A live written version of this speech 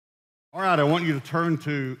All right, I want you to turn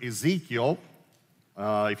to Ezekiel,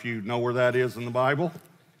 if you know where that is in the Bible,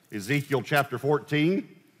 Ezekiel chapter 14,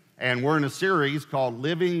 and we're in a series called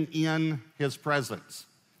Living in His Presence.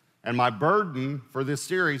 And my burden for this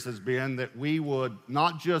series has been that we would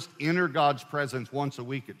not just enter God's presence once a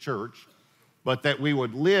week at church, but that we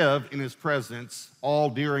would live in His presence all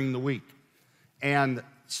during the week. And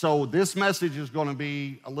so this message is going to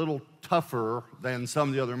be a little tougher than some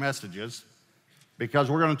of the other messages,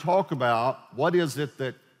 because we're going to talk about what is it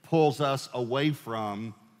that pulls us away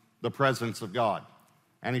from the presence of God.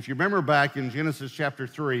 And if you remember back in Genesis chapter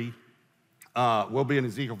 3, we'll be in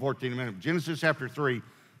Ezekiel 14 in a minute. Genesis chapter 3,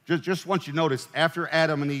 just want you to notice, after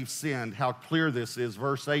Adam and Eve sinned, how clear this is.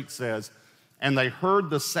 Verse 8 says, "And they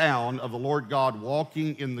heard the sound of the Lord God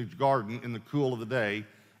walking in the garden in the cool of the day,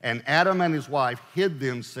 and Adam and his wife hid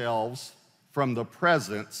themselves from the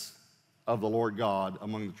presence of the Lord God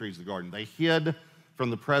among the trees of the garden." They hid from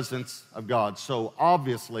the presence of God. So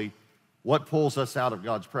obviously, what pulls us out of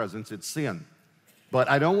God's presence? It's sin. But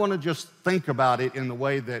I don't want to just think about it in the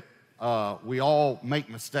way that we all make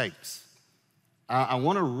mistakes. I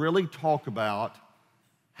want to really talk about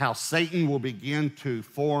how Satan will begin to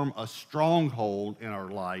form a stronghold in our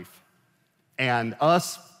life, and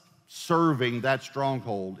us serving that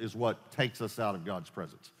stronghold is what takes us out of God's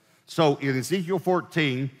presence. So in Ezekiel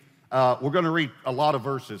 14, we're going to read a lot of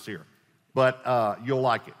verses here, but you'll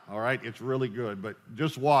like it, all right? It's really good, but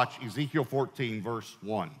just watch Ezekiel 14, verse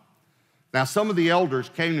 1. "Now some of the elders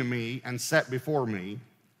came to me and sat before me,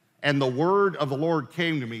 and the word of the Lord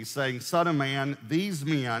came to me, saying, 'Son of man, these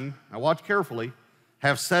men,'" now watch carefully,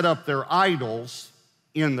 "'have set up their idols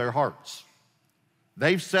in their hearts.'"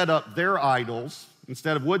 They've set up their idols,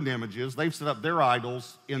 instead of wooden images, they've set up their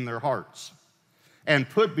idols in their hearts, "and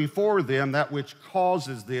put before them that which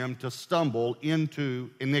causes them to stumble into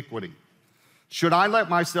iniquity. Should I let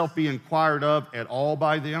myself be inquired of at all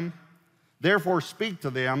by them? Therefore speak to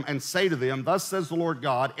them and say to them, Thus says the Lord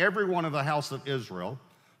God, every one of the house of Israel,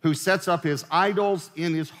 who sets up his idols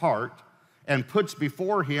in his heart and puts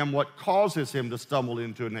before him what causes him to stumble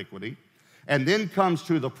into iniquity, and then comes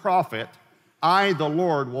to the prophet, I, the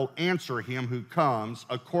Lord, will answer him who comes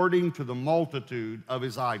according to the multitude of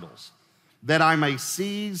his idols, that I may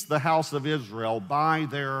seize the house of Israel by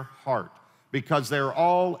their heart, because they're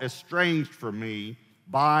all estranged from me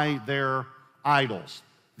by their idols.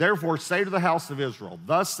 Therefore say to the house of Israel,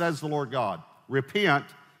 Thus says the Lord God, Repent,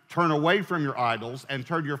 turn away from your idols, and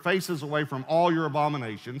turn your faces away from all your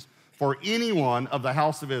abominations, for anyone of the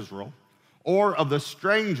house of Israel, or of the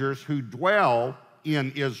strangers who dwell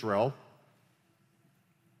in Israel,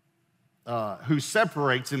 who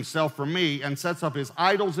separates himself from me and sets up his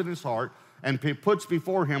idols in his heart and puts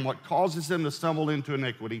before him what causes him to stumble into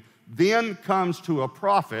iniquity, then comes to a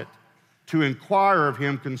prophet to inquire of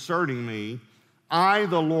him concerning me, I,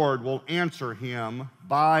 the Lord, will answer him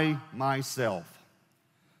by myself.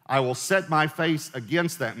 I will set my face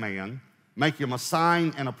against that man, make him a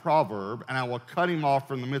sign and a proverb, and I will cut him off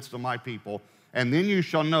from the midst of my people, and then you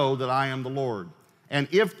shall know that I am the Lord. And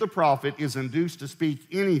if the prophet is induced to speak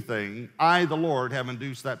anything, I, the Lord, have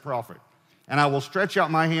induced that prophet. And I will stretch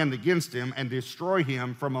out my hand against him and destroy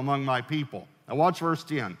him from among my people. Now watch verse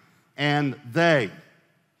 10. And they,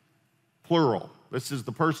 plural, this is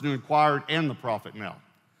the person who inquired and the prophet now,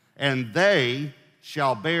 and they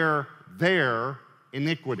shall bear their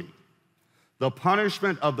iniquity. The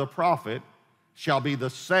punishment of the prophet shall be the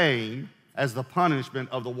same as the punishment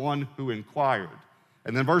of the one who inquired.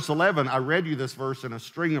 And then verse 11, I read you this verse in a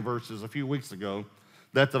string of verses a few weeks ago,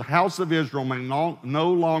 that the house of Israel may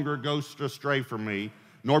no longer go astray from me,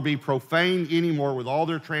 nor be profane anymore with all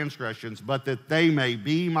their transgressions, but that they may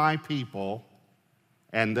be my people,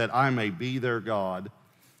 and that I may be their God,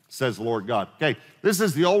 says the Lord God. Okay, this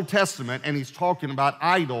is the Old Testament, and he's talking about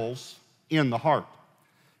idols in the heart.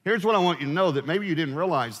 Here's what I want you to know, that maybe you didn't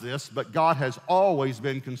realize this, but God has always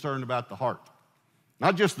been concerned about the heart.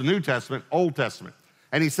 Not just the New Testament, Old Testament.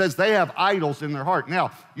 And he says they have idols in their heart.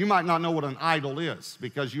 Now, you might not know what an idol is,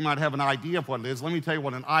 because you might have an idea of what it is. Let me tell you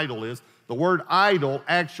what an idol is. The word idol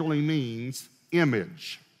actually means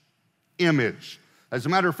image. Image. As a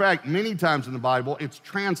matter of fact, many times in the Bible, it's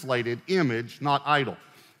translated image, not idol.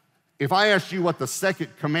 If I asked you what the second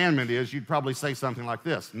commandment is, you'd probably say something like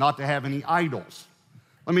this, not to have any idols.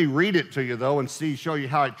 Let me read it to you, though, and show you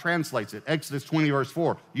how it translates it. Exodus 20, verse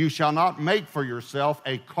 4. You shall not make for yourself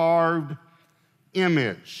a carved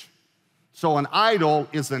image. So an idol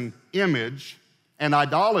is an image, and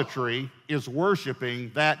idolatry is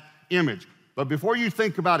worshiping that image. But before you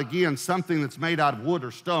think about, again, something that's made out of wood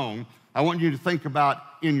or stone, I want you to think about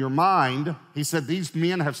in your mind, he said, these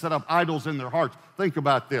men have set up idols in their hearts. Think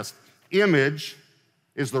about this. Image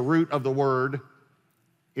is the root of the word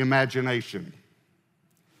imagination.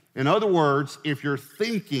 In other words, if you're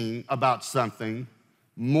thinking about something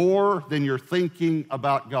more than you're thinking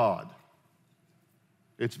about God,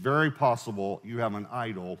 it's very possible you have an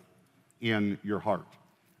idol in your heart.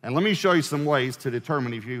 And let me show you some ways to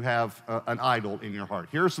determine if you have an idol in your heart.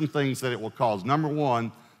 Here are some things that it will cause. Number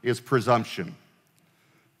one is presumption.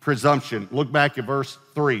 Presumption. Look back at verse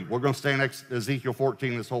 3. We're going to stay in Ezekiel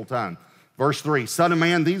 14 this whole time. Verse 3, Son of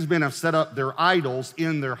man, these men have set up their idols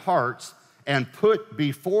in their hearts and put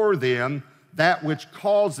before them that which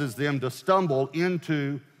causes them to stumble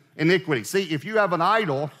into iniquity. See, if you have an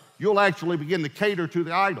idol, you'll actually begin to cater to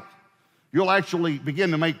the idol. You'll actually begin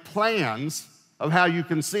to make plans of how you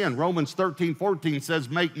can sin. Romans 13:14 says,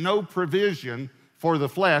 make no provision for the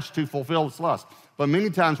flesh to fulfill its lust. But many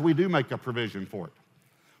times we do make a provision for it.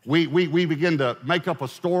 We begin to make up a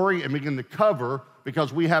story and begin to cover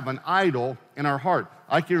because we have an idol in our heart.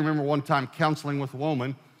 I can remember one time counseling with a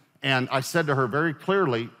woman, and I said to her very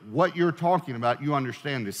clearly, what you're talking about, you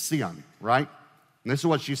understand, is sin, right? And this is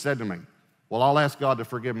what she said to me. Well, I'll ask God to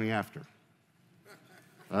forgive me after.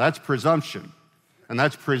 Now, that's presumption, and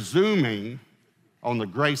that's presuming on the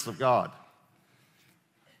grace of God.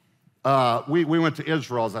 We went to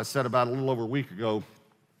Israel, as I said, about a little over a week ago,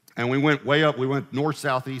 and we went way up. We went north,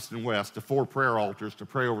 south, east, and west to 4 prayer altars to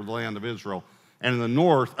pray over the land of Israel. And in the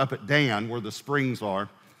north, up at Dan, where the springs are,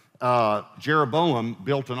 Jeroboam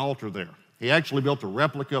built an altar there. He actually built a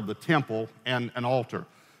replica of the temple and an altar.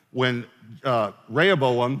 When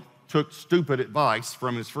Rehoboam took stupid advice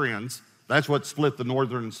from his friends, that's what split the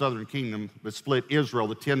northern and southern kingdom, that split Israel,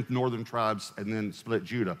 the 10 northern tribes, and then split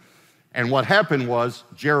Judah. And what happened was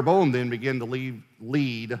Jeroboam then began to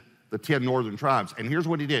lead the 10 northern tribes. And here's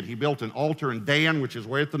what he did. He built an altar in Dan, which is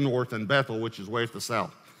way at the north, and Bethel, which is way at the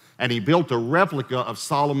south. And he built a replica of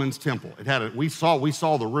Solomon's temple. It had we saw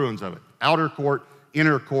the ruins of it. Outer court,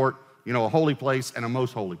 inner court, a holy place and a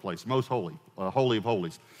most holy place, most holy, holy of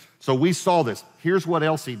holies. So we saw this. Here's what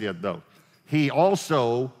else he did, though. He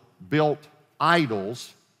also built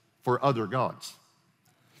idols for other gods.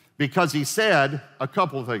 Because he said a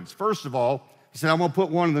couple of things. First of all, he said, I'm going to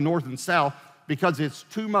put one in the north and south because it's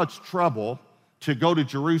too much trouble to go to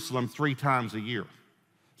Jerusalem 3 times a year.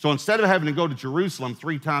 So instead of having to go to Jerusalem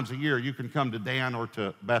 3 times a year, you can come to Dan or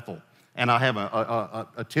to Bethel, and I have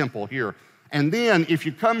a temple here. And then if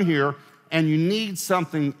you come here and you need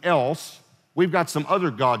something else, we've got some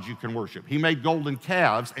other gods you can worship. He made golden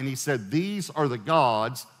calves, and he said, these are the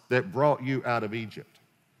gods that brought you out of Egypt.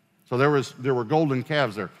 So there were golden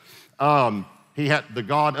calves there. He had the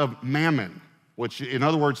god of Mammon, which in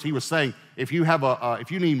other words, he was saying, if you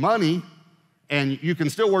need money and you can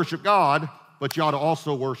still worship God, but you ought to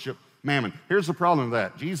also worship Mammon. Here's the problem with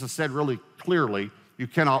that. Jesus said really clearly, you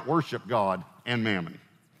cannot worship God and Mammon.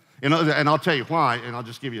 And I'll tell you why, and I'll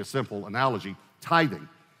just give you a simple analogy. Tithing.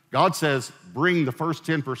 God says, bring the first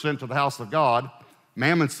 10% to the house of God.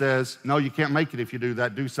 Mammon says, no, you can't make it if you do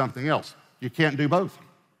that. Do something else. You can't do both.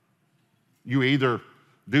 You either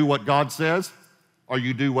do what God says or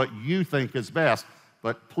you do what you think is best.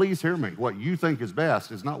 But please hear me. What you think is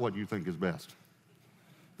best is not what you think is best.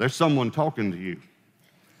 There's someone talking to you.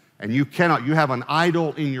 And you have an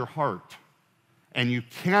idol in your heart. And you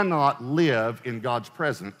cannot live in God's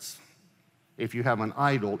presence if you have an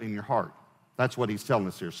idol in your heart. That's what he's telling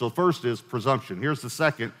us here. So first is presumption. Here's the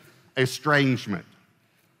second, estrangement.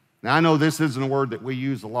 Now I know this isn't a word that we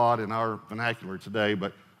use a lot in our vernacular today,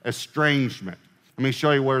 but estrangement. Let me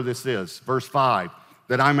show you where this is. Verse 5,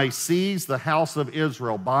 that I may seize the house of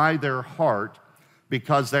Israel by their heart,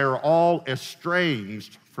 because they are all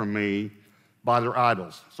estranged from me by their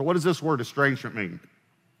idols. So what does this word estrangement mean?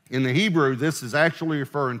 In the Hebrew, this is actually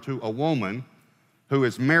referring to a woman who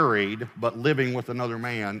is married but living with another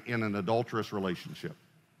man in an adulterous relationship.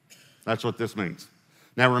 That's what this means.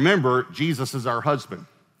 Now remember, Jesus is our husband.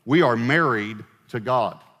 We are married to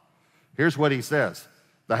God. Here's what he says.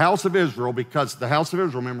 The house of Israel, because the house of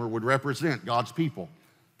Israel, remember, would represent God's people.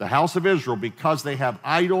 The house of Israel, because they have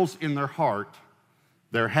idols in their heart,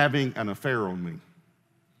 they're having an affair on me.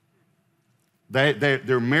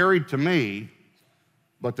 They're married to me,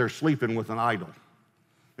 but they're sleeping with an idol.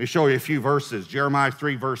 Let me show you a few verses. Jeremiah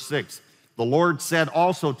 3, verse 6. The Lord said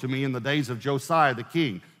also to me in the days of Josiah the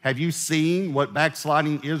king, have you seen what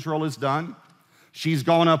backsliding Israel has done? She's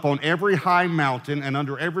gone up on every high mountain and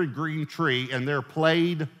under every green tree, and there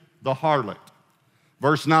played the harlot.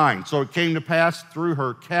 Verse 9, so it came to pass through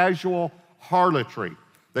her casual harlotry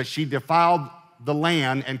that she defiled the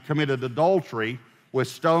land and committed adultery with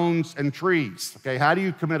stones and trees. Okay, how do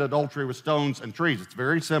you commit adultery with stones and trees? It's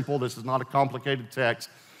very simple. This is not a complicated text.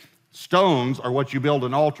 Stones are what you build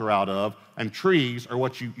an altar out of, and trees are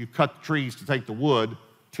what you cut trees to take the wood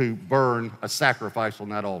to burn a sacrifice on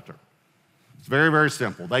that altar. It's very, very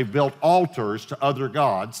simple. They built altars to other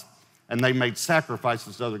gods, and they made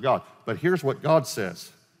sacrifices to other gods. But here's what God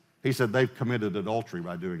says. He said they've committed adultery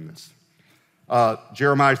by doing this.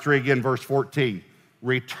 Jeremiah 3 again, verse 14.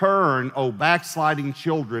 Return, O backsliding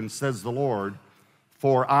children, says the Lord,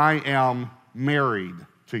 for I am married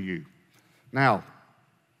to you. Now,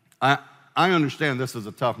 I understand this is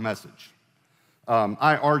a tough message.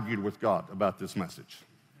 I argued with God about this message.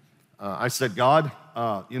 I said, God,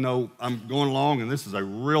 I'm going along, and this is a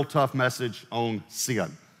real tough message on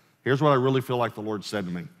sin. Here's what I really feel like the Lord said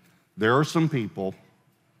to me. There are some people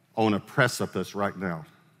on a precipice right now,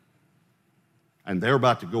 and they're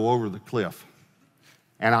about to go over the cliff,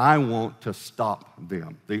 and I want to stop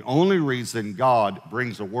them. The only reason God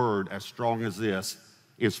brings a word as strong as this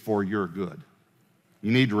is for your good.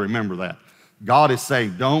 You need to remember that. God is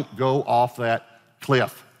saying, don't go off that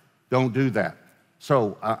cliff. Don't do that.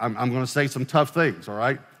 So I'm going to say some tough things, all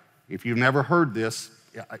right? If you've never heard this,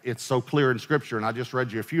 it's so clear in Scripture, and I just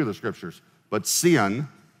read you a few of the Scriptures. But sin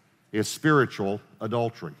is spiritual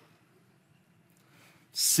adultery.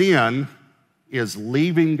 Sin is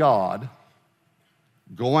leaving God,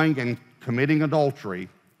 going and committing adultery,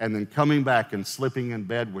 and then coming back and slipping in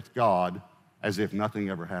bed with God as if nothing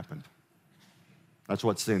ever happened. That's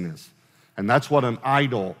what sin is. And that's what an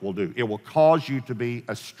idol will do. It will cause you to be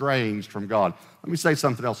estranged from God. Let me say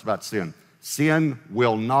something else about sin. Sin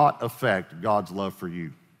will not affect God's love for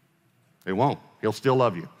you. It won't. He'll still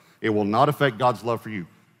love you. It will not affect God's love for you.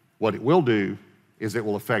 What it will do is it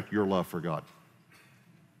will affect your love for God,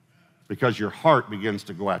 because your heart begins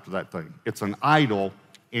to go after that thing. It's an idol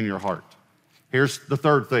in your heart. Here's the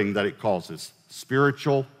third thing that it causes: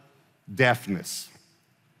 spiritual deafness.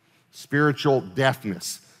 Spiritual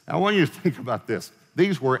deafness. Now, I want you to think about this.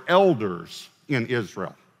 These were elders in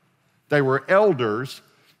Israel. They were elders,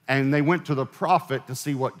 and they went to the prophet to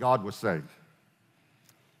see what God was saying.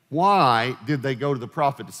 Why did they go to the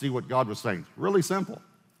prophet to see what God was saying? Really simple,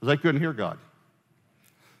 because they couldn't hear God.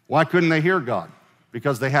 Why couldn't they hear God?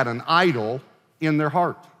 Because they had an idol in their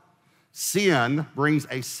heart. Sin brings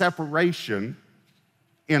a separation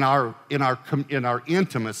in our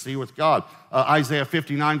intimacy with God. Isaiah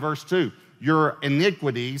 59, verse 2. Your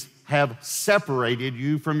iniquities have separated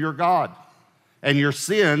you from your God, and your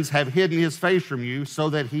sins have hidden his face from you so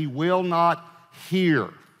that he will not hear.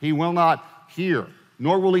 He will not hear,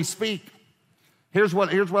 nor will he speak. Here's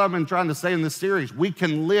what I've been trying to say in this series. We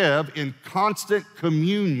can live in constant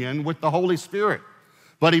communion with the Holy Spirit.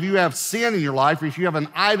 But if you have sin in your life, or if you have an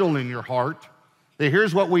idol in your heart, then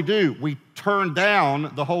here's what we do. We turn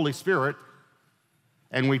down the Holy Spirit,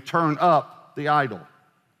 and we turn up the idol.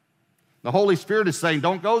 The Holy Spirit is saying,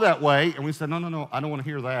 don't go that way. And we say, no, I don't want to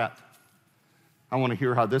hear that. I want to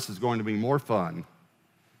hear how this is going to be more fun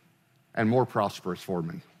and more prosperous for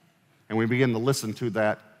me. And we begin to listen to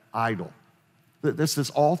that idol. This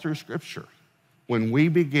is all through Scripture. When we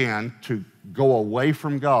begin to go away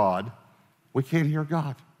from God, we can't hear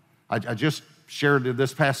God. I just shared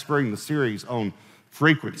this past spring the series on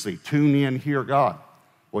frequency. Tune in, hear God.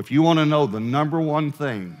 Well, if you want to know the number one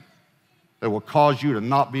thing that will cause you to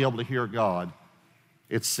not be able to hear God,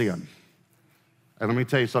 it's sin. And let me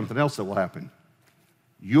tell you something else that will happen.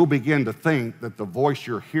 You'll begin to think that the voice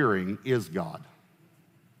you're hearing is God,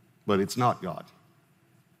 but it's not God.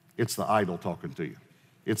 It's the idol talking to you.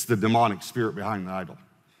 It's the demonic spirit behind the idol.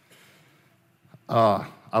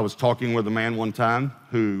 I was talking with a man one time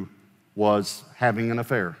who was having an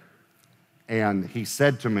affair, and he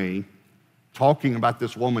said to me, talking about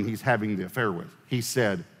this woman he's having the affair with, he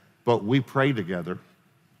said, but we pray together,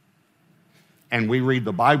 and we read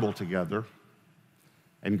the Bible together,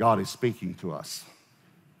 and God is speaking to us.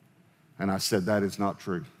 And I said, that is not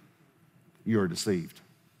true. You are deceived.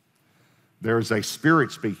 There is a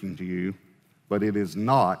spirit speaking to you, but it is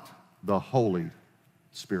not the Holy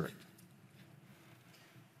Spirit.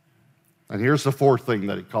 And here's the fourth thing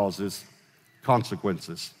that it causes: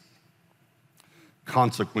 consequences.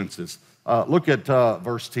 Consequences. Look at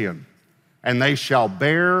verse 10. And they shall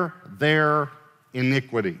bear their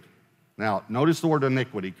iniquity. Now, notice the word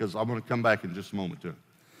iniquity, because I'm going to come back in just a moment to it.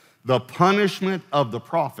 The punishment of the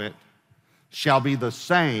prophet shall be the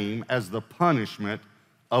same as the punishment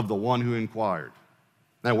of the one who inquired.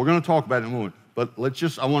 Now, we're going to talk about it in a moment, but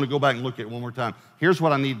I want to go back and look at it one more time. Here's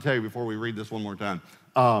what I need to tell you before we read this one more time.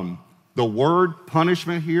 The word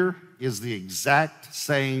punishment here is the exact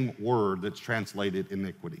same word that's translated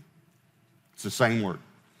iniquity. It's the same word.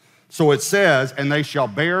 So it says, and they shall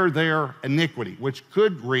bear their iniquity, which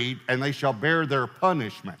could read, and they shall bear their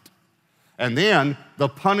punishment. And then the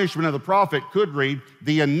punishment of the prophet could read,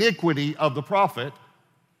 the iniquity of the prophet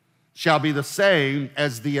shall be the same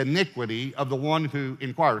as the iniquity of the one who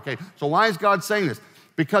inquired. Okay, so why is God saying this?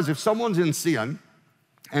 Because if someone's in sin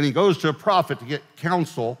and he goes to a prophet to get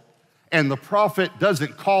counsel and the prophet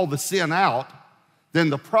doesn't call the sin out, then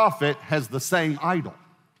the prophet has the same idol.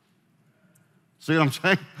 See what I'm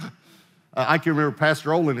saying? I can remember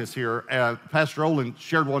Pastor Olin is here. Pastor Olin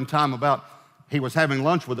shared one time about he was having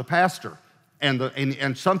lunch with a pastor,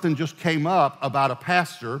 and something just came up about a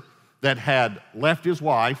pastor that had left his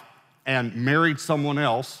wife and married someone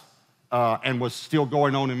else and was still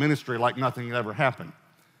going on in ministry like nothing had ever happened.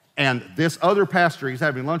 And this other pastor he's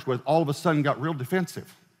having lunch with all of a sudden got real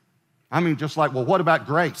defensive. I mean, just like, well, what about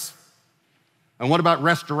grace? And what about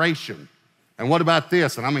restoration? And what about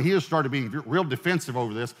this? And I mean, he just started being real defensive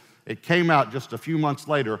over this. It came out just a few months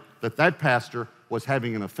later that that pastor was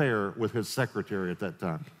having an affair with his secretary at that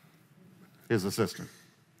time, his assistant.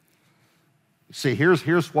 See,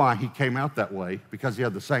 here's why he came out that way, because he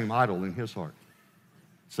had the same idol in his heart.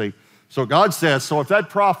 See, so God says, so if that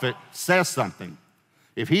prophet says something,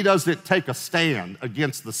 if he doesn't take a stand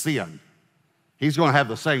against the sin, he's going to have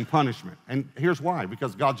the same punishment. And here's why,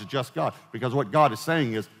 because God's a just God. Because what God is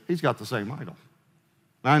saying is, he's got the same idol.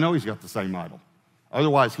 Now, I know he's got the same idol.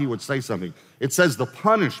 Otherwise, he would say something. It says the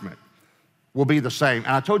punishment will be the same.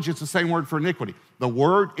 And I told you it's the same word for iniquity. The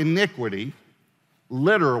word iniquity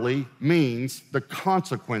literally means the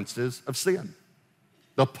consequences of sin.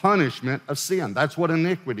 The punishment of sin. That's what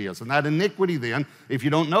iniquity is. And that iniquity then, if you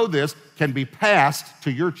don't know this, can be passed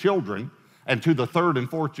to your children and to the third and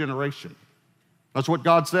fourth generation. That's what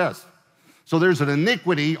God says. So there's an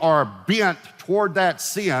iniquity or a bent toward that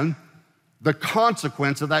sin, the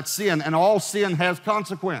consequence of that sin, and all sin has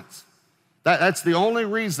consequence. That's the only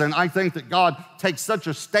reason I think that God takes such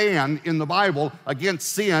a stand in the Bible against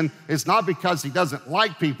sin. Is not because he doesn't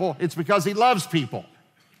like people, it's because he loves people.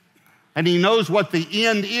 And he knows what the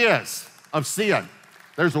end is of sin.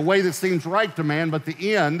 There's a way that seems right to man, but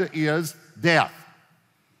the end is death.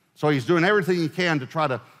 So he's doing everything he can to try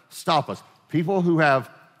to stop us. People who have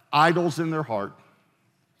idols in their heart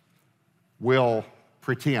will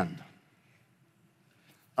pretend.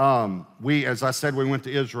 As I said, we went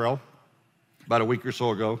to Israel about a week or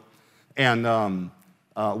so ago, and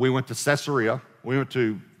we went to Caesarea. We went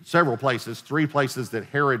to several places, 3 places that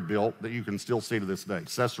Herod built that you can still see to this day.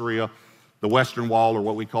 Caesarea, the Western Wall, or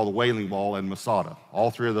what we call the Wailing Wall, and Masada. All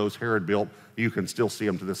 3 of those Herod built. You can still see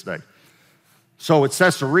them to this day. So at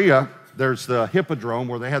Caesarea, there's the Hippodrome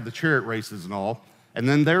where they had the chariot races and all. And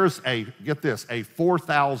then there's get this, a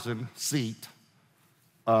 4,000-seat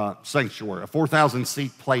sanctuary, a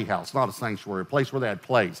 4,000-seat playhouse, not a sanctuary, a place where they had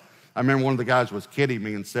plays. I remember one of the guys was kidding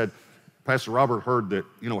me and said, Pastor Robert heard that,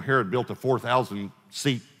 Herod built a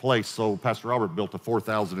 4,000-seat place, so Pastor Robert built a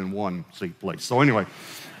 4,001-seat place. So anyway,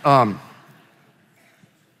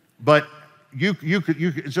 but you could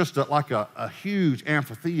it's just like a huge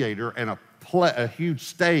amphitheater and a huge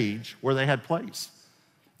stage where they had plays.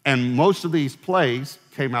 And most of these plays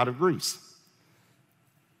came out of Greece.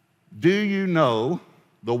 Do you know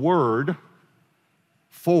the word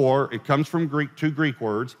for, it comes from Greek, 2 Greek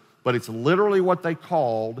words, but it's literally what they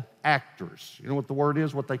called actors. You know what the word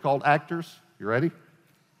is, what they called actors? You ready?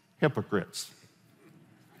 Hypocrites.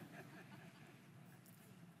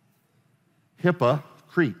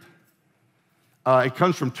 Hypocrite. It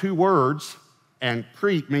comes from 2 words, and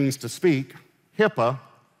crete means to speak. Hippa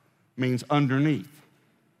means underneath.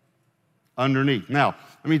 Underneath. Now,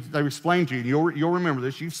 let me explain to you. You'll remember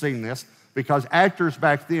this. You've seen this. Because actors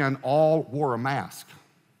back then all wore a mask.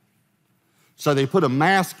 So they put a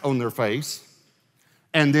mask on their face,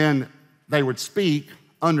 and then they would speak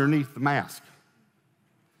underneath the mask.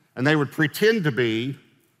 And they would pretend to be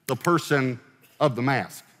the person of the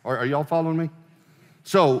mask. Are y'all following me?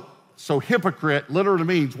 So hypocrite literally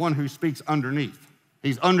means one who speaks underneath.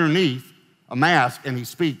 He's underneath a mask, and he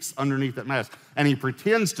speaks underneath that mask. And he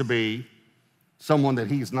pretends to be someone that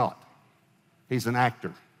he's not. He's an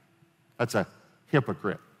actor. That's a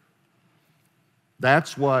hypocrite.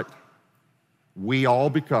 That's what we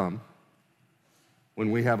all become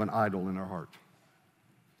when we have an idol in our heart.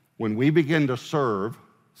 When we begin to serve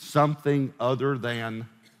something other than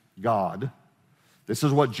God. This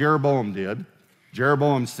is what Jeroboam did.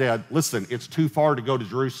 Jeroboam said, listen, it's too far to go to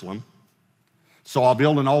Jerusalem, so I'll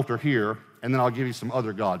build an altar here, and then I'll give you some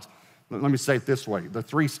other gods. Let me say it this way. The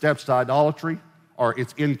 3 steps to idolatry are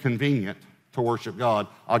it's inconvenient to worship God.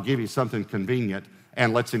 I'll give you something convenient,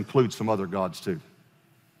 and let's include some other gods too.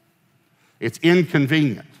 It's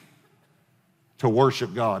inconvenient to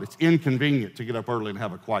worship God. It's inconvenient to get up early and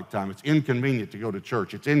have a quiet time. It's inconvenient to go to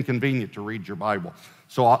church. It's inconvenient to read your Bible.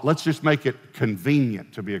 So let's just make it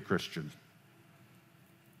convenient to be a Christian.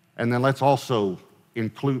 And then let's also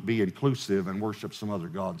be inclusive and worship some other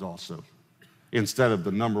gods also. Instead of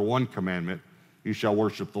the number one commandment, you shall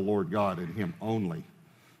worship the Lord God, and him only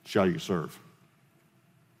shall you serve.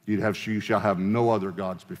 You shall have no other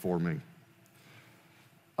gods before me.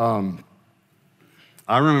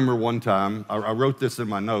 I remember one time, I wrote this in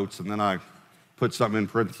my notes, and then I put something in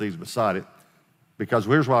parentheses beside it, because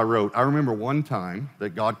here's what I wrote. I remember one time that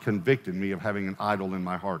God convicted me of having an idol in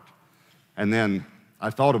my heart. And then I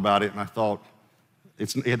thought about it, and I thought,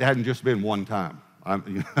 it hadn't just been one time.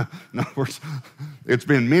 In other words, it's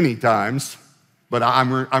been many times, but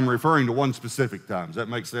I'm referring to one specific time. Does that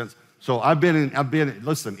make sense? So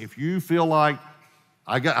listen, if you feel like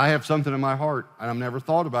I have something in my heart, and I've never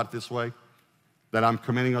thought about it this way, that I'm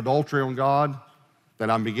committing adultery on God, that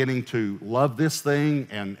I'm beginning to love this thing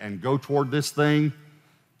and go toward this thing,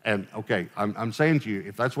 and okay, I'm saying to you,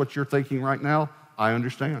 if that's what you're thinking right now, I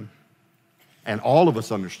understand. And all of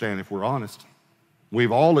us understand if we're honest.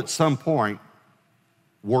 We've all at some point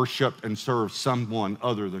worshiped and served someone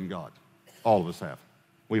other than God. All of us have.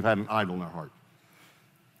 We've had an idol in our heart.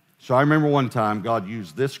 So I remember one time God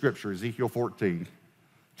used this scripture, Ezekiel 14,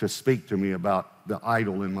 to speak to me about the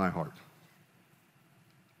idol in my heart.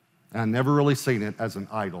 And I never really seen it as an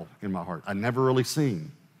idol in my heart. I never really seen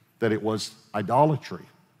that it was idolatry,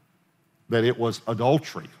 that it was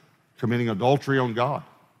adultery, committing adultery on God.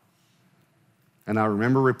 And I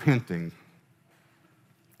remember repenting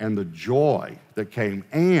and the joy that came,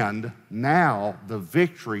 and now the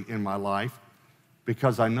victory in my life,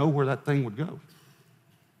 because I know where that thing would go.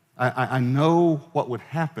 I know what would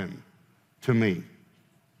happen to me,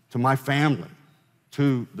 to my family,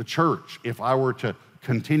 to the church if I were to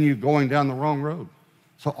continue going down the wrong road.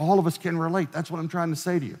 So all of us can relate. That's what I'm trying to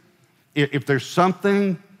say to you. If there's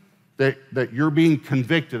something that you're being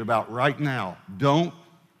convicted about right now, don't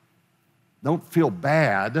feel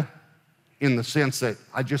bad in the sense that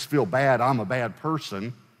I just feel bad, I'm a bad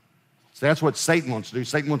person. So that's what Satan wants to do.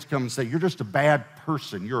 Satan wants to come and say, you're just a bad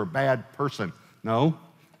person. You're a bad person. No,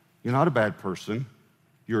 you're not a bad person.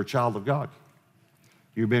 You're a child of God.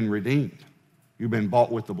 You've been redeemed. You've been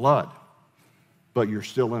bought with the blood. But you're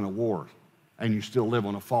still in a war, and you still live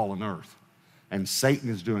on a fallen earth. And Satan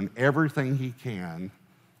is doing everything he can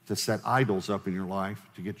to set idols up in your life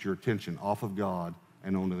to get your attention off of God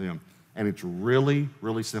and onto them. And it's really,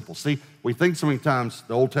 really simple. See, we think so many times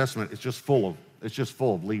the Old Testament is just full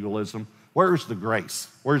of legalism. Where's the grace?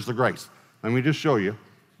 Where's the grace? Let me just show you.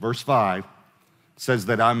 Verse 5 says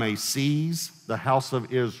that I may seize the house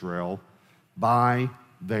of Israel by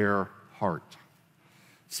their heart.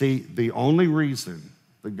 See, the only reason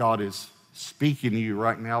that God is speaking to you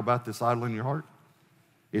right now about this idol in your heart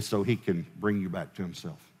is so he can bring you back to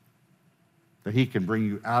himself. That he can bring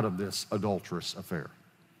you out of this adulterous affair.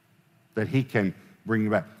 That he can bring you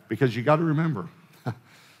back. Because you got to remember,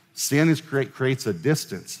 sin creates a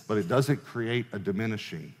distance, but it doesn't create a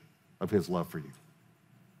diminishing of his love for you.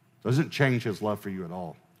 It doesn't change his love for you at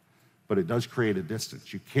all, but it does create a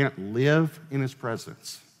distance. You can't live in his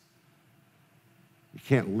presence. You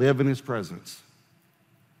can't live in his presence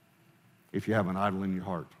if you have an idol in your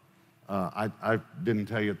heart. I didn't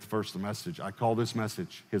tell you at the first of the message. I call this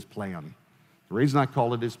message his plan. The reason I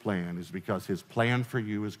call it his plan is because his plan for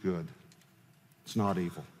you is good. It's not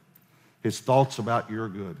evil. His thoughts about you are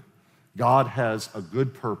good. God has a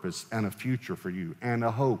good purpose and a future for you and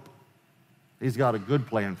a hope. He's got a good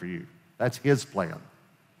plan for you. That's his plan.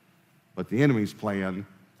 But the enemy's plan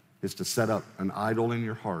is to set up an idol in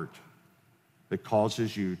your heart that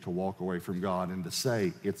causes you to walk away from God and to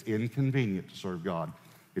say it's inconvenient to serve God.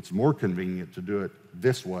 It's more convenient to do it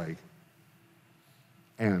this way.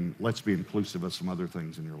 And let's be inclusive of some other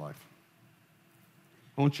things in your life.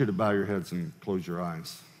 I want you to bow your heads and close your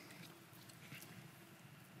eyes.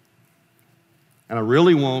 And I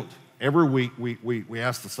really want, every week we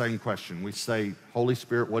ask the same question. We say, Holy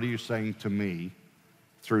Spirit, what are you saying to me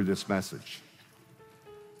through this message?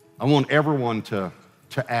 I want everyone to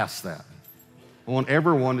ask that. I want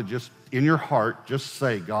everyone to just, in your heart, just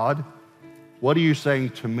say, God, what are you saying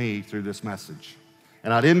to me through this message?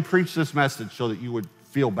 And I didn't preach this message so that you would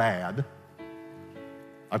feel bad.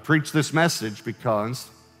 I preached this message because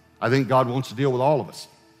I think God wants to deal with all of us.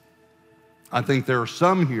 I think there are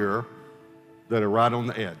some here that are right on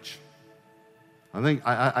the edge.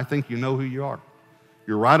 I think you know who you are.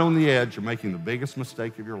 You're right on the edge of making the biggest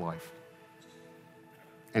mistake of your life.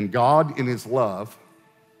 And God, in his love,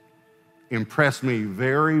 impressed me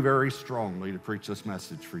very, very strongly to preach this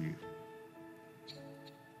message for you.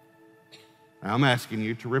 I'm asking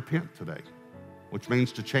you to repent today, which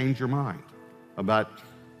means to change your mind about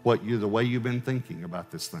the way you've been thinking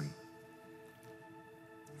about this thing.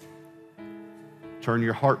 Turn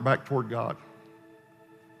your heart back toward God.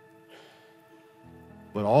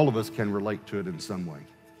 But all of us can relate to it in some way.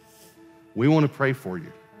 We want to pray for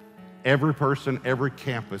you. Every person, every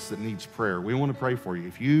campus that needs prayer, we want to pray for you.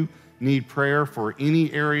 If you need prayer for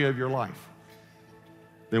any area of your life,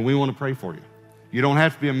 then we want to pray for you. You don't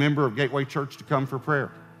have to be a member of Gateway Church to come for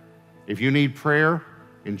prayer. If you need prayer,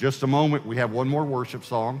 in just a moment, we have one more worship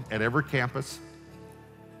song at every campus.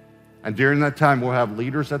 And during that time, we'll have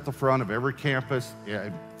leaders at the front of every campus.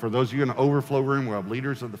 For those of you in the overflow room, we'll have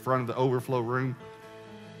leaders at the front of the overflow room.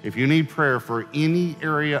 If you need prayer for any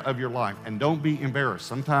area of your life, and don't be embarrassed.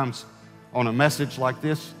 Sometimes on a message like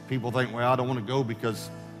this, people think, well, I don't want to go because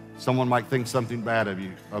someone might think something bad of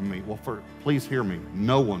me. Well, please hear me.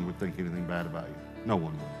 No one would think anything bad about you. No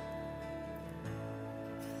one would.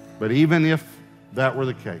 But even if that were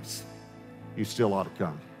the case, you still ought to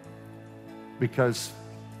come. Because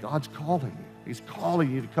God's calling you. He's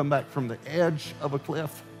calling you to come back from the edge of a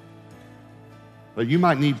cliff. But you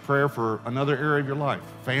might need prayer for another area of your life.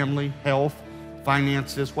 Family, health,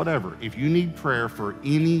 finances, whatever. If you need prayer for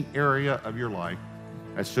any area of your life,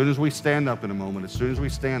 as soon as we stand up in a moment, as soon as we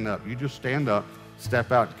stand up, you just stand up,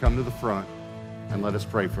 step out, and come to the front, and let us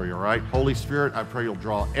pray for you, all right? Holy Spirit, I pray you'll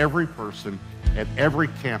draw every person at every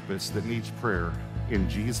campus that needs prayer. In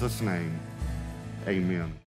Jesus' name, amen.